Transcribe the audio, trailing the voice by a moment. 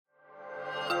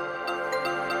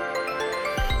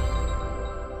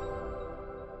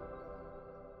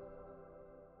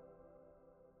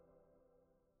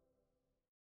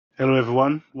Hello,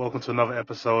 everyone. Welcome to another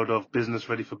episode of Business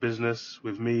Ready for Business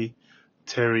with me,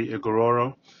 Terry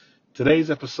Igororo. Today's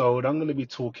episode, I'm going to be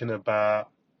talking about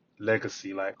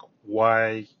legacy, like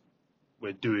why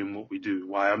we're doing what we do,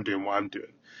 why I'm doing what I'm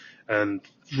doing, and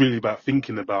really about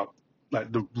thinking about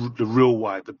like the real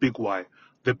why, the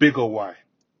bigger why,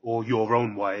 or your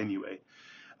own why anyway.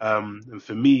 And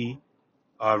for me,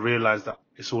 I realized that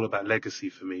it's all about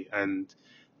legacy for me. And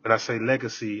when I say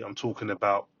legacy, I'm talking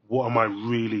about what am I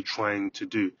really trying to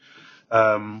do?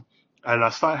 Um, and I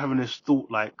started having this thought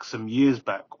like some years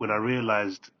back when I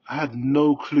realized I had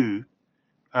no clue.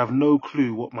 I have no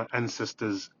clue what my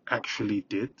ancestors actually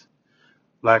did.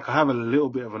 Like I have a little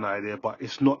bit of an idea, but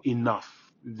it's not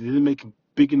enough. It didn't make a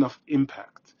big enough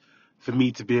impact for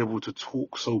me to be able to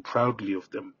talk so proudly of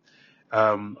them.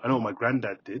 I know what my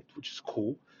granddad did, which is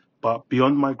cool, but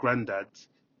beyond my granddad,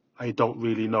 I don't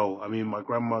really know. I mean, my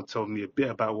grandma told me a bit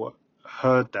about what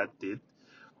her dad did,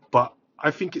 but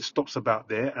I think it stops about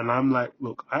there. And I'm like,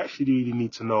 look, I actually really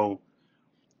need to know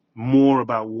more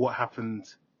about what happened,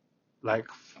 like,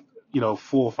 4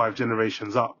 or 5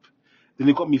 generations up. Then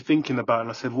it got me thinking about it, and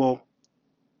I said, well,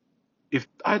 if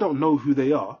I don't know who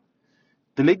they are,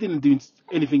 then they didn't do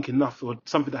anything enough or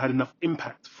something that had enough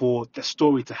impact for their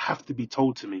story to have to be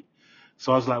told to me.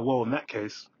 So I was like, well, in that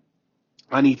case,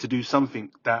 I need to do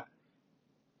something that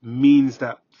means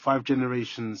that 5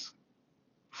 generations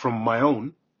from my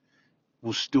own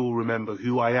will still remember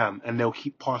who I am, and they'll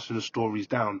keep passing the stories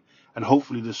down. And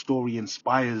hopefully the story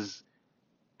inspires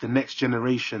the next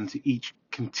generation to each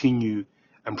continue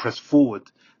and press forward.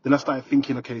 Then I started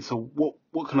thinking, okay, so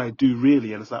what can I do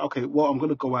really? And it's like, okay, well, I'm going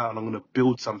to go out and I'm going to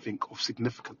build something of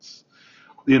significance,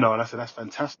 and I said, that's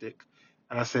fantastic.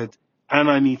 And I said, and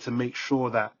I need to make sure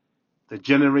that the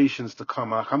generations to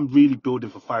come, like I'm really building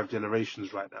for 5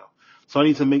 generations right now. So I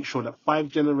need to make sure that 5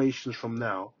 generations from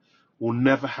now will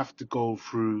never have to go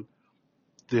through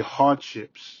the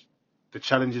hardships, the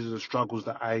challenges and the struggles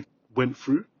that I went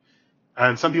through.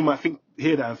 And some people might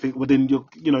hear that and think, well, then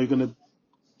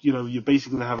you're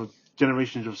basically gonna have a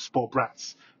generations of sport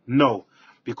brats. No,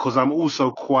 because I'm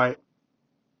also quite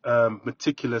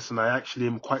meticulous, and I actually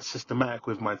am quite systematic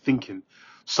with my thinking.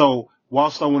 So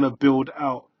whilst I want to build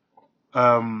out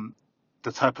um,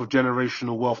 the type of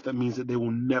generational wealth that means that they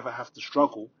will never have to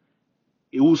struggle,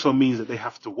 it also means that they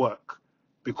have to work.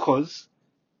 Because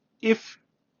if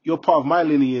you're part of my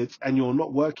lineage and you're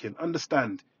not working,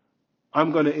 understand,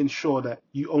 I'm going to ensure that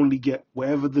you only get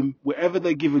wherever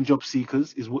they're giving job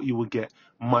seekers is what you will get,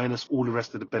 minus all the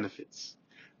rest of the benefits.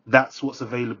 That's what's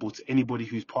available to anybody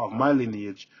who's part of my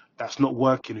lineage that's not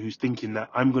working, who's thinking that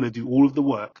I'm going to do all of the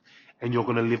work and you're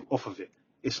going to live off of it.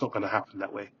 It's not going to happen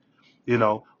that way.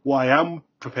 What I am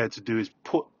prepared to do is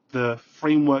put the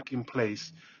framework in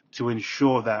place to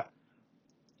ensure that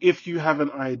if you have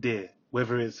an idea,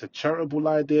 whether it's a charitable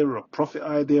idea or a profit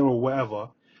idea or whatever,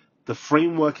 the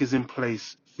framework is in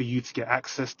place for you to get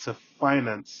access to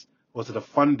finance or to the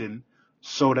funding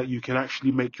so that you can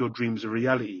actually make your dreams a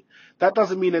reality. That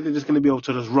doesn't mean that they're just going to be able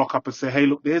to just rock up and say, hey,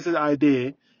 look, there's an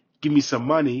idea, give me some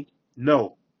money.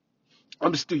 No,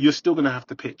 you're still going to have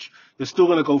to pitch. You're still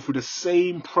going to go through the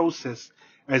same process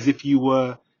as if you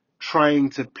were trying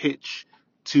to pitch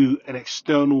to an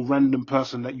external random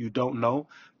person that you don't know.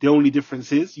 The only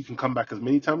difference is you can come back as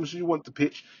many times as you want to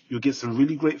pitch. You'll get some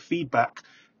really great feedback,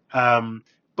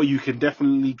 but you can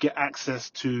definitely get access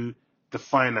to the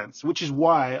finance, which is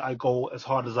why I go as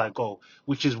hard as I go,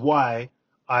 which is why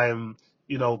I'm,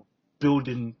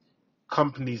 building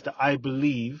companies that I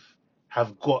believe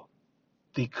have got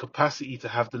the capacity to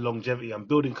have the longevity. I'm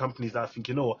building companies that I think,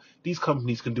 these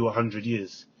companies can do 100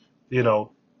 years.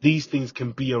 These things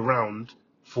can be around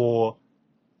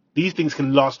these things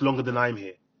can last longer than I'm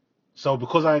here. So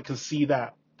because I can see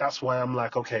that, that's why I'm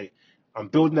like, okay, I'm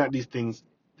building out these things.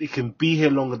 They can be here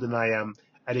longer than I am,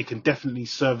 and it can definitely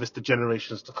service the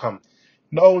generations to come.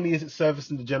 Not only is it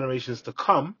servicing the generations to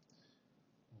come,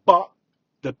 but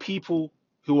the people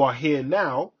who are here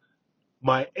now,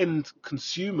 my end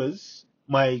consumers,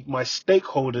 my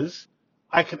stakeholders,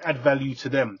 I can add value to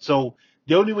them. So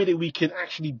the only way that we can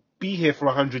actually be here for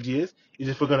 100 years is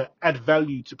if we're going to add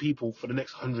value to people for the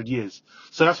next 100 years.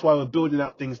 So that's why we're building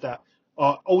out things that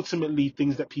are ultimately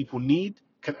things that people need,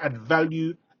 can add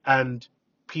value, and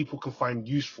people can find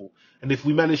useful. And if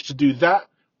we manage to do that,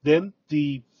 then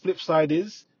the flip side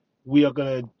is we are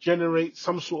going to generate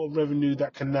some sort of revenue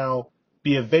that can now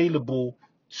be available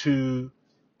to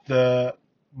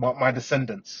my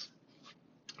descendants.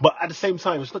 But at the same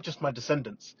time, it's not just my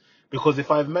descendants, because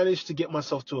if I've managed to get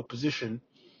myself to a position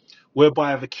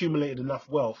whereby I've accumulated enough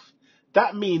wealth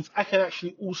that means I can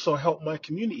actually also help my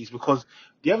communities, because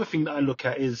the other thing that I look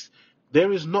at is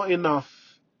there is not enough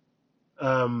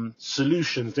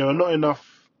solutions. There are not enough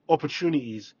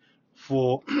opportunities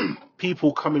for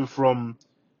people coming from,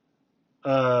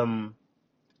 and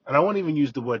I won't even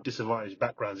use the word disadvantaged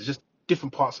backgrounds. It's just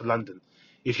different parts of London.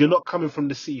 If you're not coming from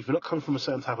the city, if you're not coming from a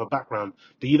certain type of background,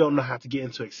 then you don't know how to get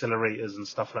into accelerators and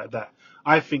stuff like that.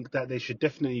 I think that there should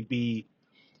definitely be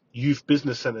youth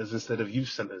business centers instead of youth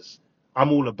centers.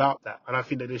 I'm all about that. And I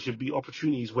think that there should be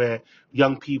opportunities where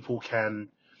young people can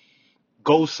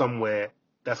go somewhere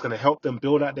that's going to help them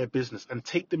build out their business and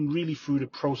take them really through the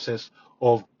process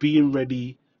of being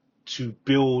ready to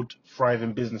build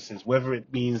thriving businesses, whether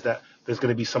it means that there's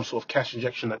going to be some sort of cash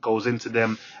injection that goes into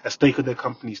them, a stake of their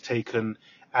company is taken,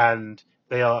 and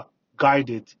they are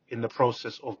guided in the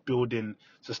process of building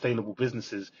sustainable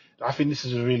businesses. I think this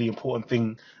is a really important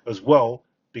thing as well,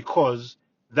 because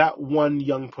that one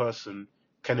young person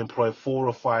can employ 4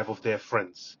 or 5 of their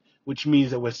friends, which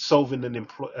means that we're solving an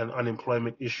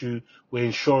unemployment issue. We're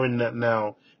ensuring that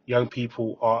now young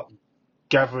people are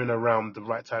gathering around the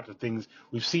right types of things.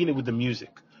 We've seen it with the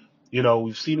music.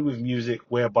 We've seen it with music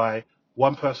whereby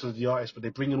one person's the artist, but they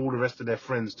bring in all the rest of their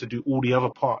friends to do all the other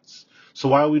parts. So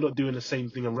why are we not doing the same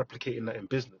thing and replicating that in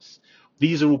business?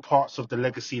 These are all parts of the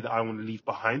legacy that I want to leave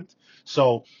behind.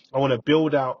 So I want to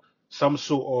build out some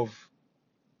sort of,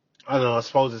 I don't know, I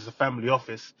suppose it's a family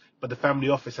office, but the family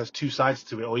office has 2 sides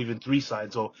to it, or even 3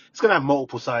 sides, or it's going to have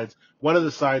multiple sides. One of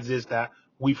the sides is that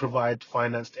we provide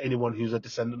finance to anyone who's a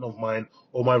descendant of mine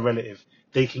or my relative.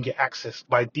 They can get access.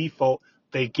 By default,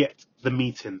 they get the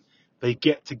meeting. They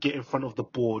get to get in front of the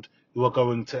board who are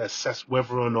going to assess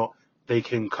whether or not they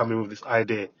can come in with this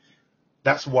idea.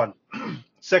 That's one.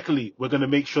 Secondly, we're going to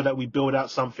make sure that we build out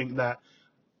something that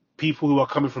people who are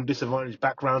coming from disadvantaged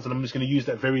backgrounds, and I'm just going to use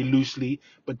that very loosely,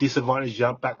 but disadvantaged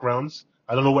backgrounds.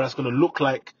 I don't know what that's going to look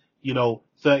like,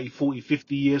 30, 40,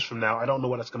 50 years from now. I don't know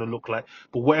what that's going to look like.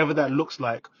 But whatever that looks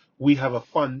like, we have a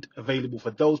fund available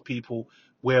for those people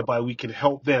whereby we can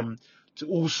help them to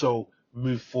also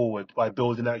move forward by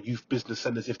building out youth business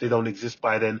centers if they don't exist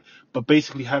by then. But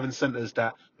basically having centers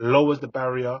that lowers the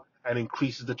barrier and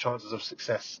increases the chances of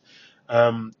success.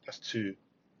 That's 2.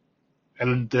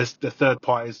 And there's the third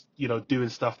part is, doing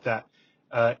stuff that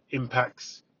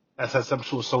impacts, has some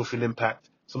sort of social impact,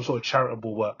 some sort of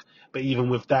charitable work. But even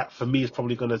with that, for me, it's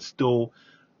probably going to still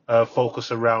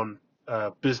focus around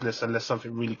business unless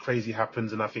something really crazy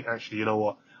happens. And I think, actually, you know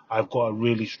what, I've got a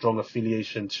really strong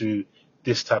affiliation to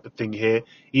this type of thing here.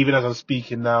 Even as I'm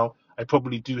speaking now, I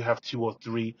probably do have 2 or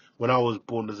 3. When I was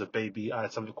born as a baby, I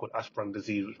had something called Ashbrand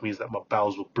disease, which means that my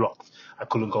bowels were blocked. I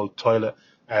couldn't go to the toilet,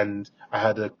 and I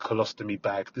had a colostomy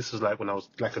bag. This was like when I was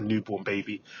like a newborn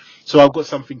baby. So I've got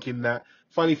something in that.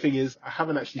 Funny thing is, I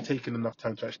haven't actually taken enough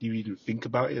time to actually even think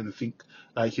about it and think,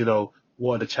 like,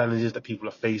 what are the challenges that people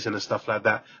are facing and stuff like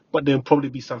that. But there'll probably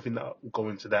be something that will go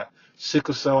into that.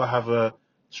 Sickle cell, I have a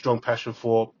strong passion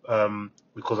for,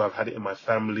 because I've had it in my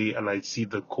family, and I see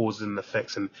the causes and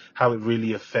effects and how it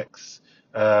really affects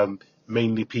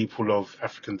mainly people of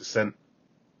African descent.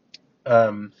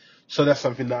 So that's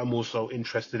something that I'm also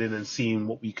interested in, and seeing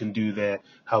what we can do there,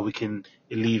 how we can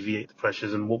alleviate the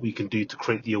pressures, and what we can do to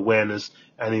create the awareness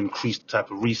and increase the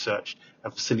type of research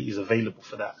and facilities available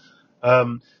for that.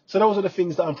 So those are the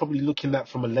things that I'm probably looking at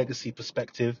from a legacy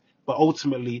perspective. But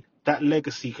ultimately, that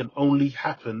legacy can only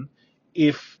happen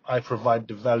if I provide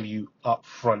the value up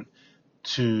front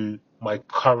to my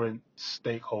current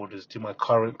stakeholders, to my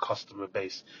current customer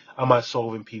base. Am I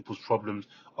solving people's problems?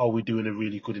 Are we doing a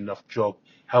really good enough job?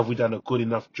 Have we done a good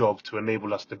enough job to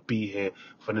enable us to be here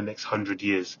for the next 100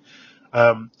 years?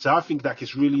 So I think that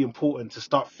it's really important to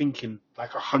start thinking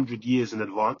like 100 years in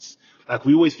advance. Like,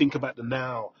 we always think about the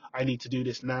now. I need to do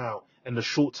this now, and the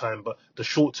short term. But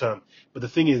the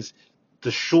thing is,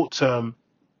 the short term,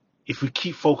 if we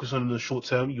keep focusing on the short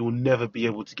term, you'll never be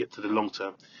able to get to the long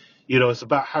term. It's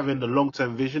about having the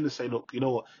long-term vision and saying, look, you know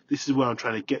what, this is where I'm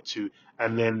trying to get to,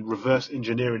 and then reverse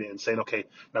engineering it and saying, okay,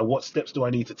 now what steps do I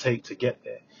need to take to get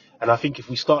there? And I think if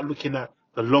we start looking at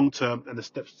the long term and the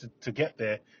steps to get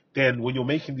there, then when you're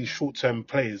making these short-term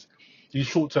plays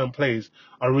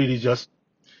are really just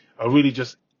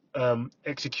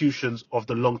executions of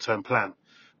the long-term plan.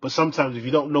 But sometimes if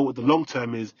you don't know what the long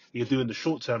term is, you're doing the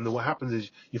short term, then what happens is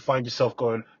you find yourself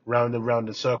going round and round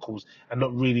in circles and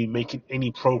not really making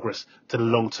any progress to the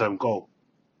long term goal.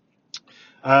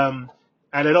 And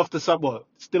then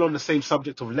still on the same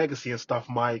subject of legacy and stuff,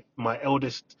 my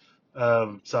eldest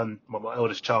son, my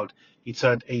eldest child, he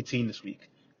turned 18 this week.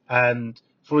 And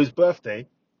for his birthday,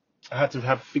 I had to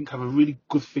have a really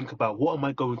good think about what am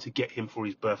I going to get him for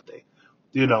his birthday.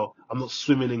 I'm not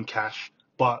swimming in cash,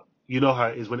 but you know how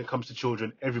it is when it comes to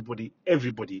children.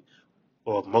 Everybody,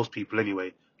 or most people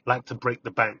anyway, like to break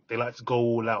the bank. They like to go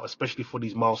all out, especially for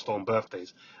these milestone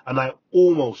birthdays. And I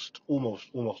almost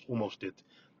did.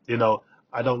 You know,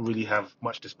 I don't really have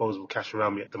much disposable cash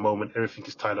around me at the moment. Everything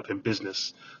is tied up in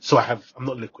business. So I'm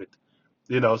not liquid.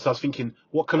 So I was thinking,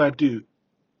 what can I do?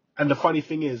 And the funny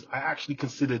thing is, I actually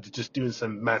considered just doing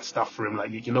some mad stuff for him.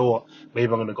 Like, you know what? Maybe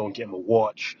I'm going to go and get him a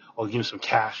watch or give him some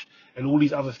cash and all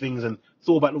these other things, and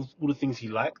thought about all the things he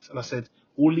liked. And I said,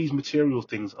 all these material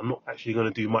things are not actually going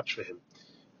to do much for him.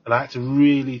 And I had to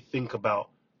really think about,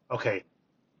 okay,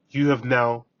 you have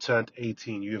now turned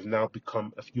 18.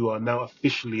 You are now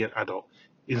officially an adult.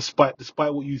 Despite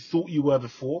what you thought you were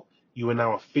before, you are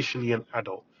now officially an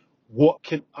adult. What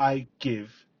can I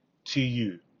give to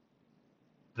you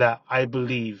that I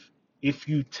believe, if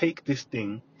you take this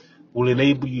thing, will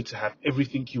enable you to have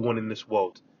everything you want in this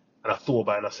world? And I thought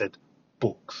about it and I said,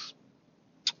 books.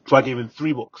 So I gave him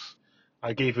 3 books.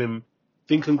 I gave him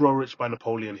Think and Grow Rich by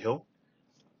Napoleon Hill.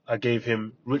 I gave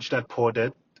him Rich Dad Poor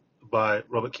Dad by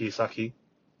Robert Kiyosaki.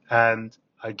 And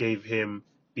I gave him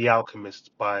The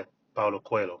Alchemist by Paulo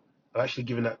Coelho. I've actually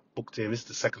given that book to him. This is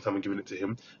the second time I'm giving it to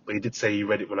him, but he did say he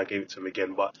read it when I gave it to him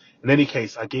again. But in any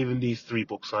case, I gave him these 3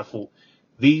 books, and I thought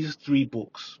these 3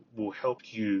 books will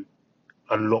help you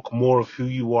unlock more of who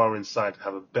you are inside,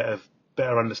 have a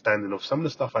better understanding of some of the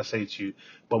stuff I say to you,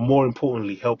 but more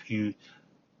importantly, help you,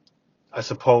 I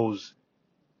suppose,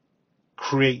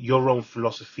 create your own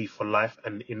philosophy for life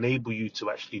and enable you to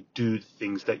actually do the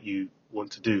things that you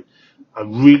want to do.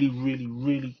 I'm really, really,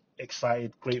 really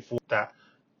excited, grateful that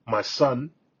my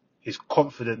son is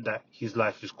confident that his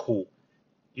life is cool.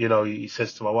 He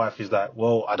says to my wife, he's like,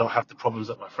 well, I don't have the problems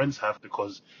that my friends have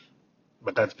because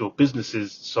my dad's built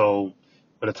businesses. So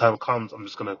when the time comes, I'm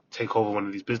just going to take over one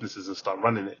of these businesses and start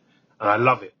running it. And I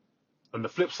love it. On the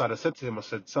flip side, I said to him, I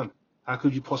said, son, how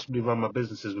could you possibly run my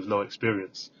businesses with no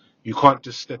experience? You can't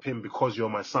just step in because you're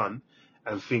my son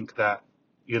and think that,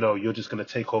 you're just going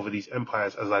to take over these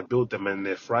empires as I build them and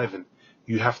they're thriving.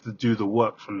 You have to do the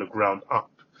work from the ground up.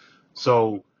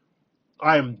 So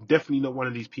I am definitely not one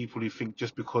of these people who think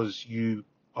just because you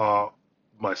are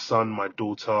my son, my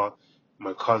daughter,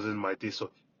 my cousin, my this, or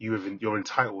you're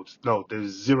entitled. No,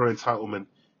 there's zero entitlement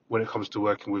when it comes to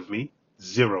working with me.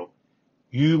 Zero.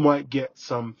 You might get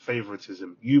some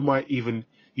favoritism. You might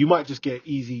just get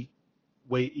easy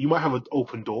way. You might have an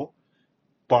open door,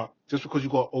 but just because you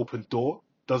got an open door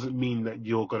doesn't mean that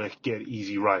you're going to get an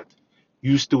easy ride.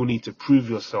 You still need to prove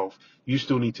yourself. You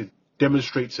still need to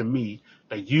demonstrate to me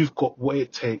that you've got what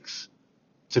it takes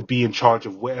to be in charge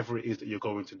of whatever it is that you're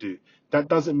going to do. That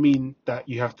doesn't mean that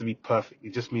you have to be perfect.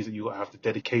 It just means that you got to have the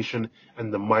dedication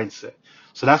and the mindset.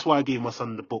 So that's why I gave my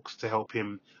son the books, to help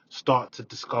him start to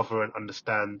discover and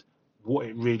understand what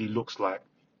it really looks like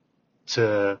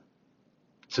to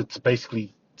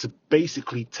basically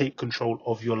take control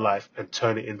of your life and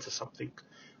turn it into something.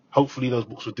 Hopefully those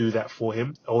books will do that for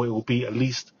him, or it will be at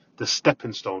least the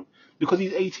stepping stone, because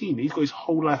he's 18. He's got his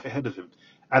whole life ahead of him.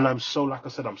 And like I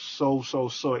said, I'm so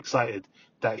excited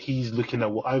that he's looking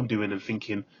at what I'm doing and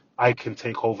thinking, I can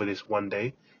take over this one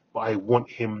day. But I want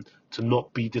him to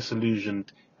not be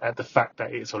disillusioned at the fact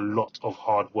that it's a lot of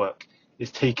hard work.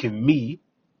 It's taken me,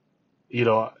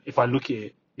 if I look at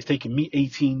it, it's taken me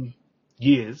 18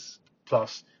 years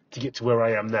plus to get to where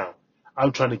I am now.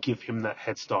 I'm trying to give him that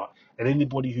head start. And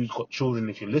anybody who's got children,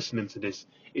 if you're listening to this,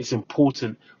 it's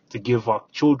important to give our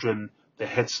children the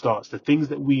head starts. The things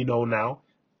that we know now,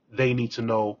 they need to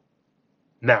know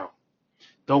now.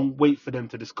 Don't wait for them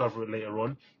to discover it later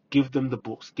on. Give them the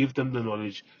books, give them the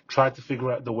knowledge, try to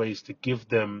figure out the ways to give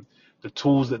them the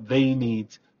tools that they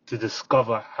need to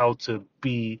discover how to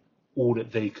be all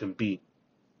that they can be.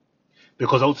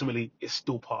 Because ultimately, it's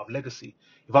still part of legacy.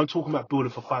 If I'm talking about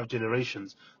building for 5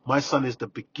 generations, my son is the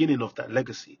beginning of that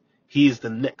legacy. He is the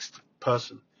next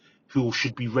person who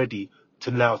should be ready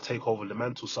to now take over the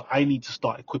mantle. So I need to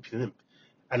start equipping him.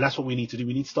 And that's what we need to do.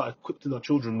 We need to start equipping our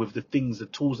children with the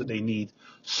tools that they need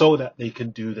so that they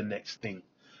can do the next thing.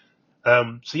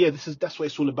 So yeah, that's what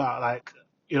it's all about. Like,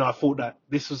 I thought that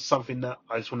this was something that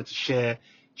I just wanted to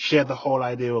share the whole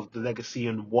idea of the legacy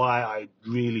and why I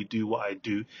really do what I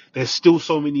do. There's still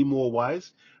so many more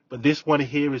whys, but this one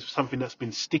here is something that's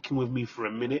been sticking with me for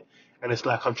a minute. And it's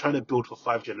like, I'm trying to build for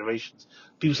 5 generations.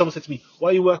 Someone said to me, why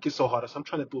are you working so hard? I said, I'm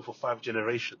trying to build for 5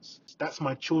 generations. That's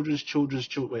my children's children's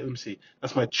children. Wait, let me see.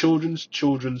 That's my children's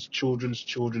children's children's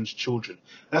children's children.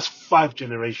 That's 5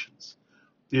 generations.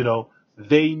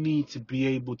 They need to be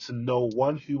able to know,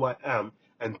 1, who I am,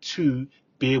 and 2,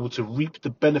 be able to reap the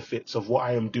benefits of what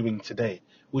I am doing today,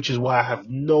 which is why I have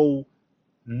no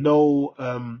no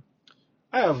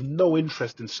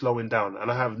interest in slowing down,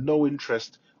 and I have no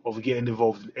interest of getting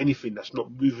involved in anything that's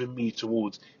not moving me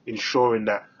towards ensuring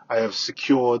that I have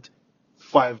secured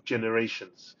 5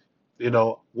 generations.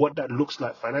 What that looks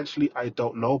like financially, I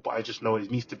don't know, but I just know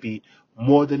it needs to be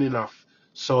more than enough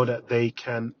so that they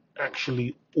can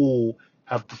actually all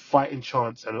have the fighting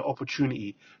chance and an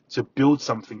opportunity to build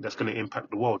something that's going to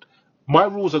impact the world. My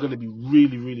rules are going to be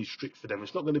really, really strict for them.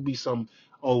 It's not going to be some,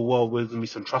 oh, well, we're going to be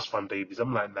some trust fund babies.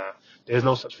 I'm like, nah, there's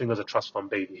no such thing as a trust fund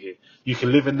baby here. You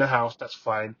can live in the house, that's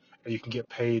fine, and you can get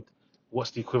paid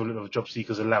what's the equivalent of a job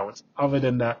seeker's allowance. Other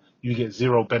than that, you get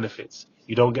zero benefits.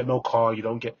 You don't get no car, you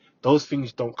don't get, those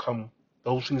things don't come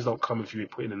if you're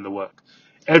putting in the work.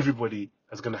 Everybody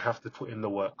is going to have to put in the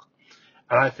work.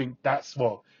 And I think that's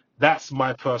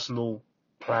my personal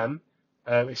plan.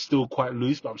 It's still quite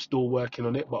loose, but I'm still working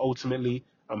on it. But ultimately,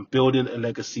 I'm building a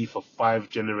legacy for 5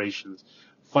 generations.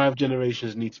 5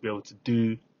 generations need to be able to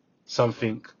do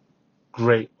something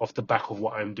great off the back of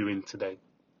what I'm doing today.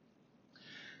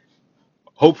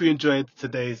 Hope you enjoyed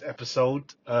today's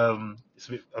episode. It's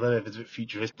a bit, I don't know if it's a bit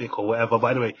futuristic or whatever, but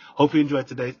anyway, hope you enjoyed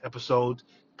today's episode.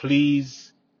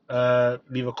 Please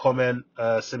leave a comment,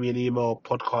 send me an email,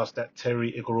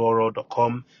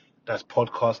 podcast@terryigororo.com. That's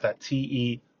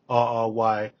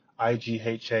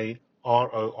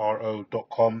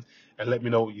podcast@TerryIgharoro.com, and let me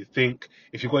know what you think.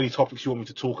 If you've got any topics you want me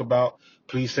to talk about,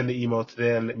 please send the email to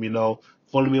there and let me know.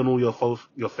 Follow me on all your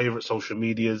favorite social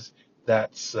medias.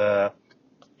 That's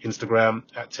Instagram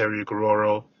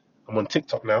 @TerryIgororo. I'm on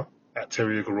TikTok now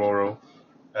 @TerryIgororo.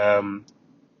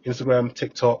 Instagram,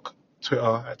 TikTok, Twitter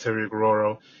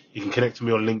 @TerryIgororo. You can connect to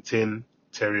me on LinkedIn,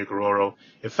 Terry Igororo.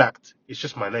 In fact, it's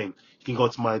just my name. You can go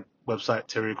to my website,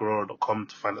 terryigororo.com,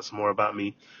 to find out some more about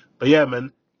me. But yeah,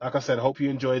 man, like I said, I hope you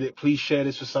enjoyed it. Please share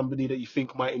this with somebody that you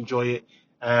think might enjoy it,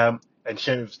 and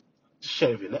share it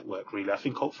with your network, really. I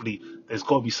think hopefully there's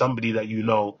got to be somebody that you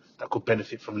know that could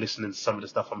benefit from listening to some of the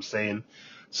stuff I'm saying.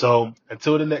 So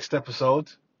until the next episode,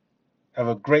 have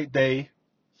a great day.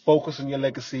 Focus on your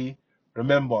legacy.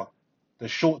 Remember, the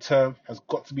short term has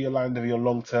got to be aligned with your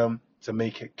long term to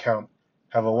make it count.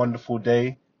 Have a wonderful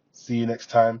day. See you next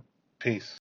time.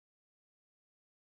 Peace.